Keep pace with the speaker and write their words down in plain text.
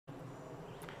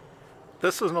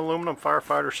This is an aluminum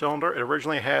firefighter cylinder. It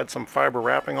originally had some fiber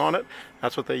wrapping on it.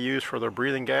 That's what they use for their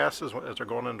breathing gases as they're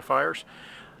going into fires.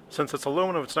 Since it's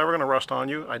aluminum, it's never going to rust on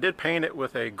you. I did paint it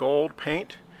with a gold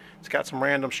paint. It's got some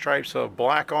random stripes of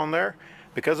black on there.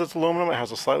 Because it's aluminum, it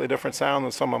has a slightly different sound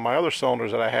than some of my other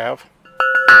cylinders that I have.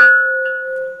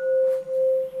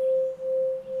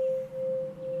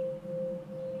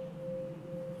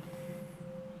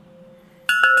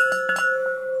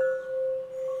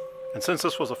 And since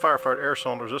this was a firefighter air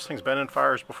cylinder, this thing's been in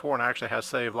fires before and actually has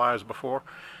saved lives before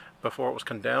it was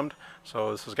condemned.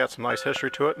 So this has got some nice history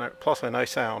to it, and plus a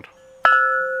nice sound.